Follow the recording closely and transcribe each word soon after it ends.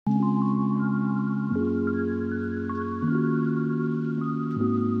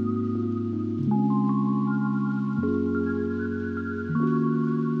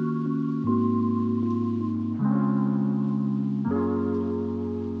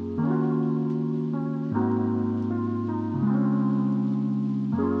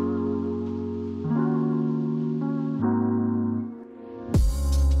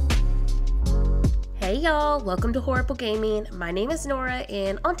y'all, welcome to Horrible Gaming. My name is Nora,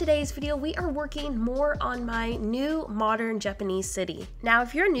 and on today's video we are working more on my new modern Japanese city. Now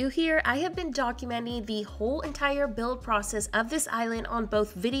if you're new here, I have been documenting the whole entire build process of this island on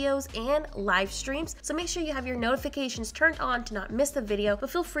both videos and live streams, so make sure you have your notifications turned on to not miss the video,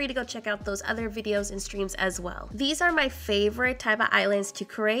 but feel free to go check out those other videos and streams as well. These are my favorite type of islands to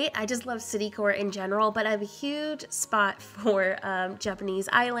create. I just love city core in general, but I have a huge spot for Japanese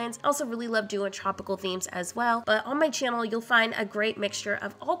islands. I also really love doing tropical themes as well, but on my channel you'll find a great mixture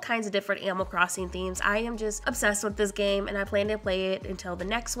of all kinds of different Animal Crossing themes. I am just obsessed with this game and I plan to play it until the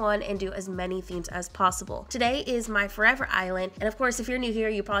next one and do as many themes as possible. Today is my forever island, and of course if you're new here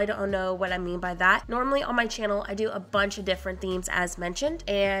you probably don't know what I mean by that. Normally on my channel I do a bunch of different themes as mentioned,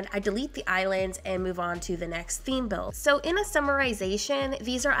 and I delete the islands and move on to the next theme build. So in a summarization,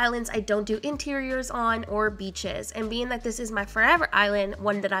 these are islands I don't do interiors on or beaches, and being that this is my forever island,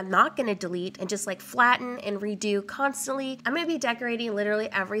 one that I'm not going to delete and just like flatten and redo constantly, I'm going to be decorating literally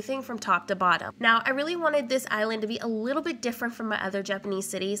everything from top to bottom. Now I really wanted this island to be a little bit different from my other Japanese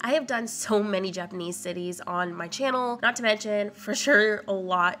cities. I have done so many Japanese cities on my channel, not to mention for sure a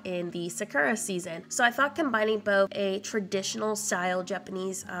lot in the Sakura season. So I thought combining both a traditional style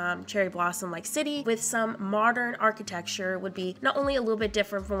Japanese cherry blossom like city with some modern architecture would be not only a little bit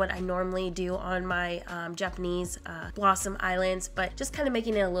different from what I normally do on my Japanese blossom islands, but just kind of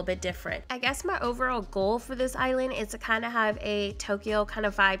making it a little bit different. I guess my overall goal for this island is to kind of have a Tokyo kind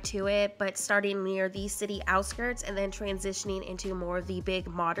of vibe to it, but starting near the city outskirts and then transitioning into more of the big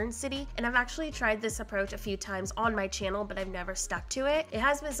modern city. And I've actually tried this approach a few times on my channel, but I've never stuck to it. It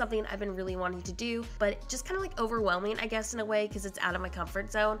has been something I've been really wanting to do, but just kind of like overwhelming, I guess, in a way, because it's out of my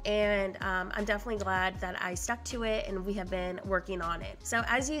comfort zone. And I'm definitely glad that I stuck to it and we have been working on it. So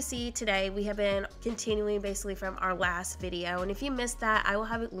as you see today, we have been continuing basically from our last video, and if you missed that, I will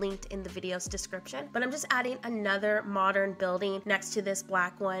have it linked in the video's description. But I'm just adding another modern building next to this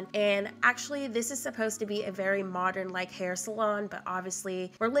black one, and actually this is supposed to be a very modern like hair salon, but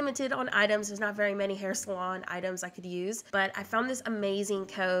obviously we're limited on items. There's not very many hair salon items I could use, but I found this amazing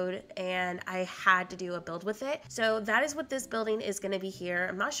code and I had to do a build with it. So that is what this building is going to be here.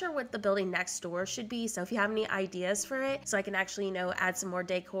 I'm not sure what the building next door should be, so if you have any ideas for it so I can actually, you know, add some more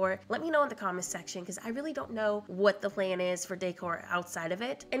decor, let me know in the comments section, because I really don't know what the plan is for decor outside of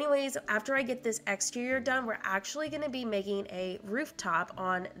it. Anyways, after I get this exterior done, we're actually going to be making a rooftop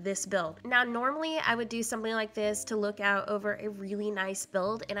on this build. Now normally I would do something like this to look out over a really nice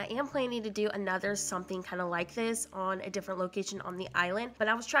build, and I am planning to do another something kind of like this on a different location on the island, but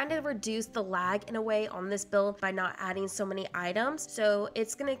I was trying to reduce the lag in a way on this build by not adding so many items. So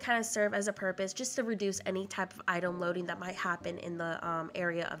it's going to kind of serve as a purpose just to reduce any type of item loading that might happen in the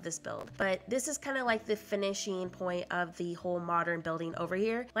area of this build. But this is kind of like the finishing point of the whole modern building over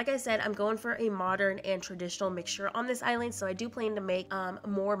here. Like I said, I'm going for a modern and traditional mixture on this island, so I do plan to make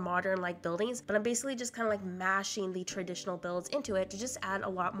more modern like buildings, but I'm basically just kind of like mashing the traditional builds into it to just add a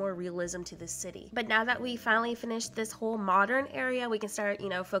lot more realism to this city. But now that we finally finished this whole modern area, we can start, you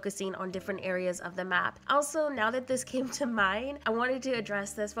know, focusing on different areas of the map. Also, now that this came to mind, I wanted to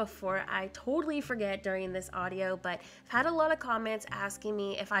address this before I totally forget during this audio, but I've had a lot of comments asking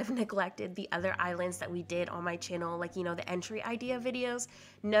me if I've neglected the other islands that we did on my channel, like, you know, the entry idea videos.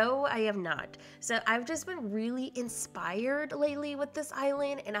 No, I have not. So I've just been really inspired lately with this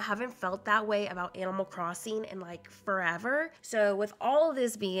island, and I haven't felt that way about Animal Crossing in like forever. So with all of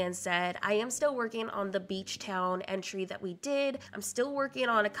this being said, I am still working on the beach town entry that we did. I'm still working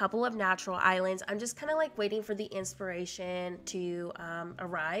on a couple of natural islands. I'm just kind of like waiting for the inspiration to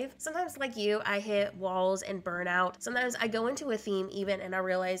arrive. Sometimes like you, I hit walls and burnout. Sometimes I go into a theme even and I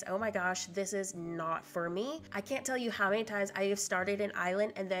realize, oh my gosh, this is not for me. I can't tell you how many times I have started an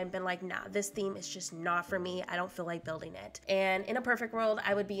island and then been like, nah, this theme is just not for me. I don't feel like building it. And in a perfect world,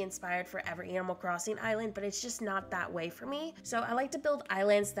 I would be inspired for every Animal Crossing island, but it's just not that way for me. So I like to build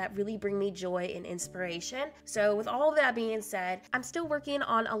islands that really bring me joy and inspiration. So with all of that being said, I'm still working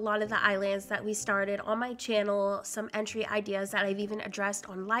on a lot of the islands that we started on my channel, some entry ideas that I've even addressed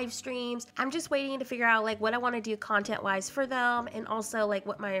on live streams. I'm just waiting to figure out like what I want to do content wise for them, and also like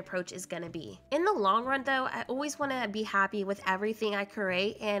what my approach is going to be. In the long run though, I always want to be happy with everything I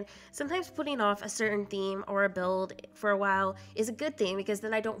create, and sometimes putting off a certain theme or a build for a while is a good thing, because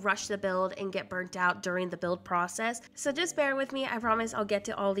then I don't rush the build and get burnt out during the build process. So just bear with me. I promise I'll get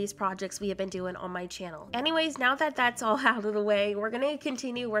to all these projects we have been doing on my channel. Anyways, now that that's all out of the way, we're going to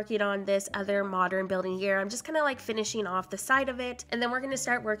continue working on this other modern building here. I'm just kind of like finishing off the side of it, and then we're going to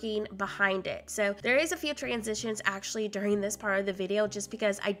start working behind it. So there is a few transitions actually during this part of the video, just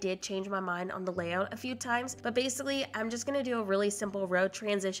because I did change my mind on the layout a few times. But basically I'm just going to do a really simple road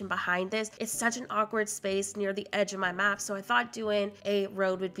transition behind this, because it's such an awkward space near the edge of my map. So I thought doing a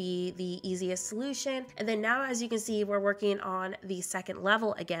road would be the easiest solution. And then now, as you can see, we're working on the second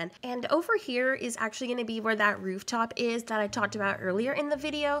level again. And over here is actually going to be where that rooftop is that I talked about earlier in the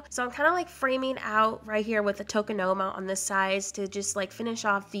video. So I'm kind of like framing out right here with a tokonoma on the sides to just like finish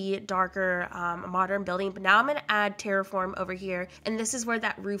off the darker modern building. But now I'm going to add terraform over here, and this is where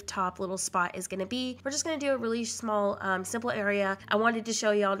that rooftop little spot is going to be. We're just going to do a really small simple area. I wanted to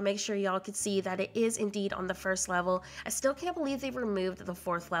show y'all to make sure y'all could see that it is indeed on the first level. I still can't believe they removed the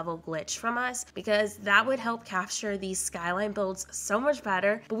fourth level glitch from us, because that would help capture these skyline builds so much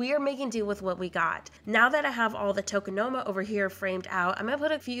better, but we are making do with what we got. Now that I have all the tokonoma over here framed out, I'm going to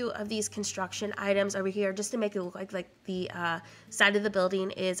put a few of these construction items over here just to make it look like the side of the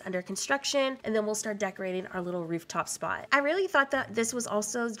building is under construction, and then we'll start decorating our little rooftop spot. I really thought that this was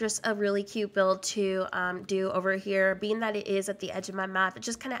also just a really cute build to do over here, being that it is at the edge of my map. It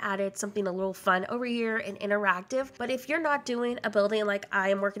just kind of added something a little fun over here and interactive. But if you're not doing a building like I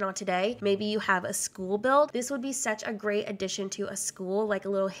am working on today, maybe you have a school build, this would be such a great addition to a school, like a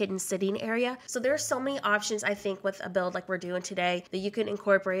little hidden sitting area. So there's so many options, I think, with a build like we're doing today that you can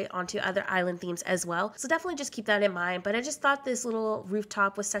incorporate onto other island themes as well. So definitely just keep that in mind. But I just thought this little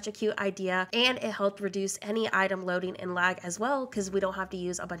rooftop was such a cute idea, and it helped reduce any item loading and lag as well, because we don't have to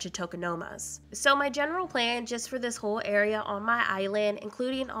use a bunch of tokonomas. So my general plan just for this whole area on my island,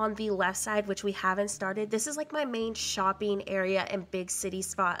 including on the left side, which we haven't started, this is like my main shopping area and big city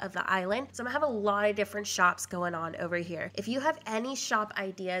spot of the island. So I'm gonna have a lot of different shops going on over here. If you have any shop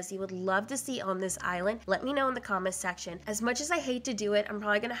ideas you would love to see on this island, let me know in the comments section. As much as I hate to do it, I'm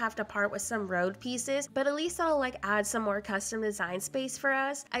probably gonna have to part with some road pieces, but at least that'll like add some more custom design space for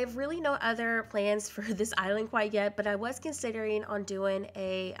us. I have really no other plans for this island quite yet, but I was considering on doing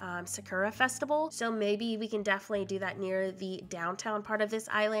a Sakura festival, so maybe we can definitely do that near the downtown part of this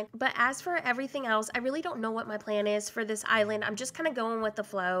island. But as for everything else, I really don't know what my plan is for this island. I'm just kind of going with the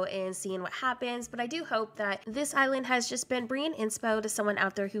flow and seeing what happens, but I do hope that this island has just been bringing inspo to someone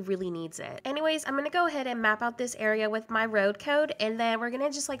out there who really needs it. Anyways, I'm gonna go ahead and map out this area with my road code, and then we're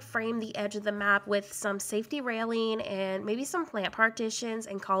gonna just like frame the edge of the map with some safety railing and maybe some plant partitions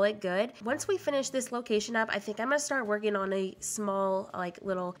and call it good. Once we finish this location up, I think I'm gonna start working on a small like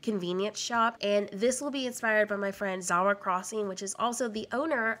little convenience shop, and this will be inspired by my friend Zara Crossing, which is also the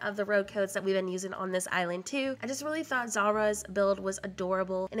owner of the road codes that we've been using on this island too. I just really thought Zara's build was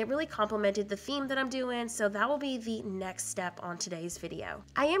adorable, and it really complemented the theme that I'm doing, so that will be the next step on today's video.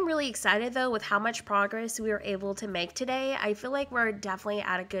 I am really excited though with how much progress we were able to make today. I feel like we're definitely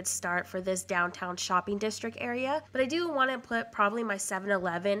at a good start for this downtown shopping district area, but I do want to put probably my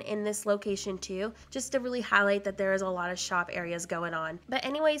 7-Eleven in this location too, just to really highlight that there is a lot of shop areas going on. But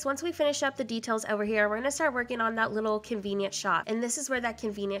anyways, once we finish up the details over here, we're gonna start working on that little convenience shop, and this is where that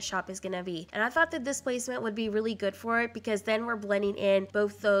convenience shop is gonna be. And I thought that this placement would be really good for it, because then we're blending in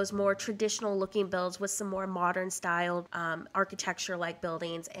both those more traditional looking builds with some more modern styled architecture like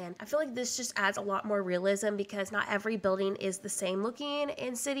buildings. And I feel like this just adds a lot more realism, because not every building is the same looking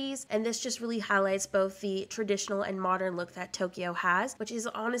in cities, and this just really highlights both the traditional and modern look that Tokyo has, which is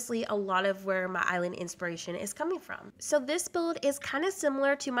honestly a lot of where my island inspiration is coming from. So this build is kind of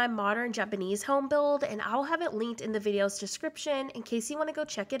similar to my modern Japanese home build, and I'll have it linked in the video's description in case you want to go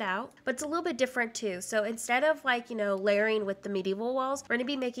check it out. But it's a little bit different too. So instead of like, you know, layering with the medieval walls, we're going to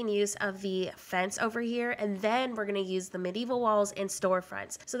be making use of the fence over here, and then we're going to use the medieval walls and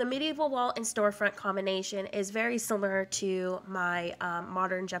storefronts. So the medieval wall and storefront combination is very similar to my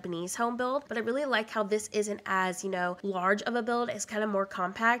modern Japanese home build, but I really like how this isn't as, you know, large of a build. It's kind of more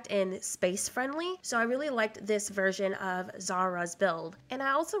compact and space friendly. So I really liked this version of Zara's build. And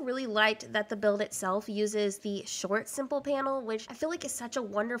I also really liked that the build itself uses the short simple panel, which I feel like is such a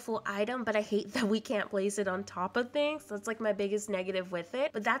wonderful item, but I hate that we can't place it on top of things. So it's like my biggest negative with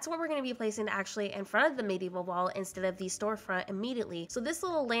it. But that's what we're going to be placing actually in front of the medieval wall instead of the storefront immediately. So this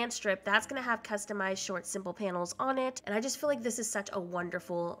little land strip, that's going to have customized short simple panels on it. And I just feel like this is such a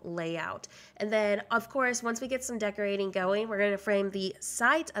wonderful layout. And then of course, once we get some decorating going, we're going to frame the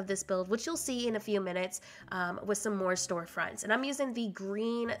sides of this build, which you'll see in a few minutes, with some more storefronts. And I'm using the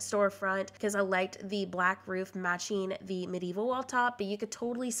green storefront because I liked the black roof matching the medieval wall top, but you could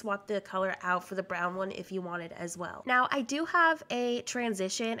totally swap the color out for the brown one if you wanted as well. Now I do have a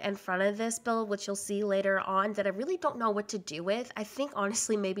transition in front of this build, which you'll see later on, that I really don't know what to do with. I think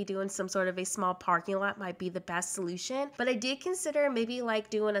honestly maybe doing some sort of a small parking lot might be the best solution, but I did consider maybe like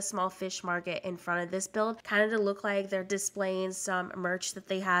doing a small fish market in front of this build, kind of to look like they're displaying some merch that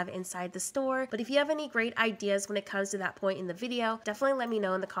they have inside the store. But if you have any great ideas when it comes to that point in the video, definitely let me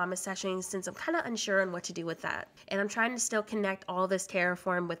know in the comment section, since I'm kind of unsure on what to do with that. And I'm trying to still connect all this terraform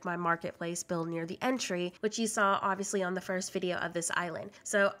terraform with my marketplace build near the entry, which you saw obviously on the first video of this island.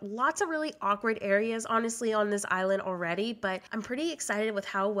 So lots of really awkward areas honestly on this island already, but I'm pretty excited with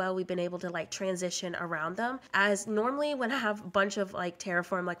how well we've been able to like transition around them, as normally when I have a bunch of like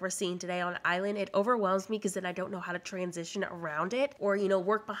terraform like we're seeing today on an island, it overwhelms me because then I don't know how to transition around it or, you know,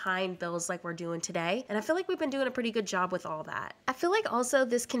 work behind builds like we're doing today. And I feel like we've been doing a pretty good job with all that. I feel like also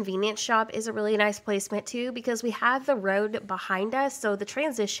this convenience shop is a really nice placement too, because we have the road behind us, so the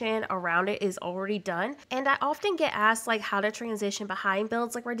transition around it is already done. And I often get asked like how to transition behind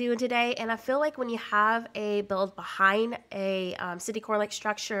builds like we're doing today, and I feel like when you have a build behind a city core like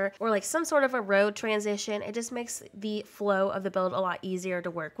structure or like some sort of a road transition, it just makes the flow of the build a lot easier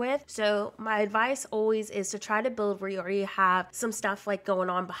to work with. So my advice always is to try to build where you already have some stuff like going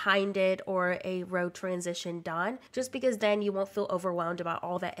on behind it or a road transition done, just because then you won't feel overwhelmed about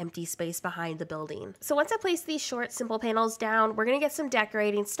all that empty space behind the building. So once I place these short simple panels down, we're going to get some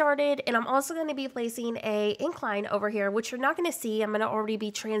decorating started, and I'm also going to be placing a incline over here, which you're not going to see. I'm going to already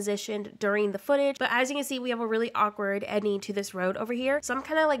be transitioned during the footage, but as you can see, we have a really awkward ending to this road over here. So I'm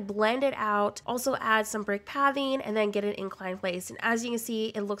kind of like blend it out, also add some brick pathing, and then get an incline placed. And as you can see,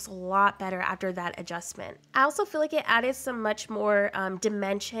 it looks a lot better after that adjustment. I also feel like it added some much more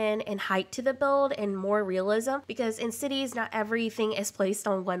dimension and height to the build and more realism, because in cities, not everything is placed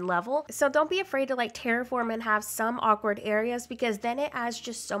on one level. So don't be afraid to like terraform and have some awkward areas, because then it adds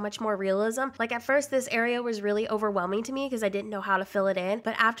just so much more realism. Like at first this area was really overwhelming to me because I didn't know how to fill it in,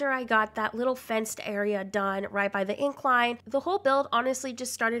 but after I got that little fenced area done right by the incline, the whole build honestly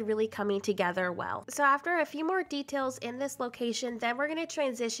just started really coming together well. So after a few more details in this location, then we're going to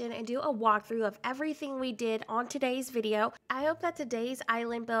transition and do a walkthrough of everything we did on today's video. I hope that today's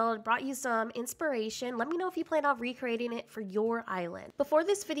island build brought you some inspiration. Let me know if you plan on recreating it for your island. Before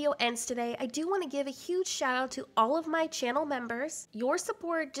this video ends today, I do want to give a huge shout out to all of my channel members. Your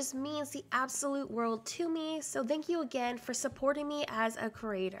support just means the absolute world to me, so thank you again for supporting me as a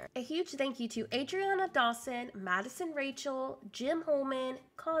creator. A huge thank you to Adriana Dawson, Madison Rachel, Jim Holman,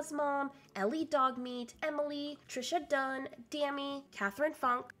 Cosmom, Ellie Dogmeat, Emily, Trisha Dunn, Dammy, Catherine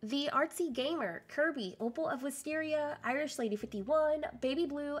Funk, The Artsy Gamer, Kirby, Opal of Wisteria, Irish Lady 51, Baby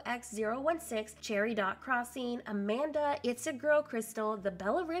Blue X016, Cherry Dot Crossing, Amanda, It's a Girl Crystal, The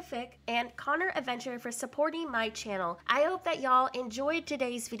Bellarific, and Connor Adventure for supporting my channel. I hope that y'all enjoyed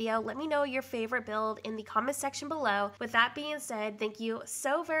today's video. Let me know your favorite build in the comment section below. With that being said, thank you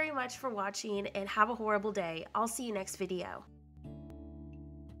so very much for watching and have a horrible day. I'll see you next video.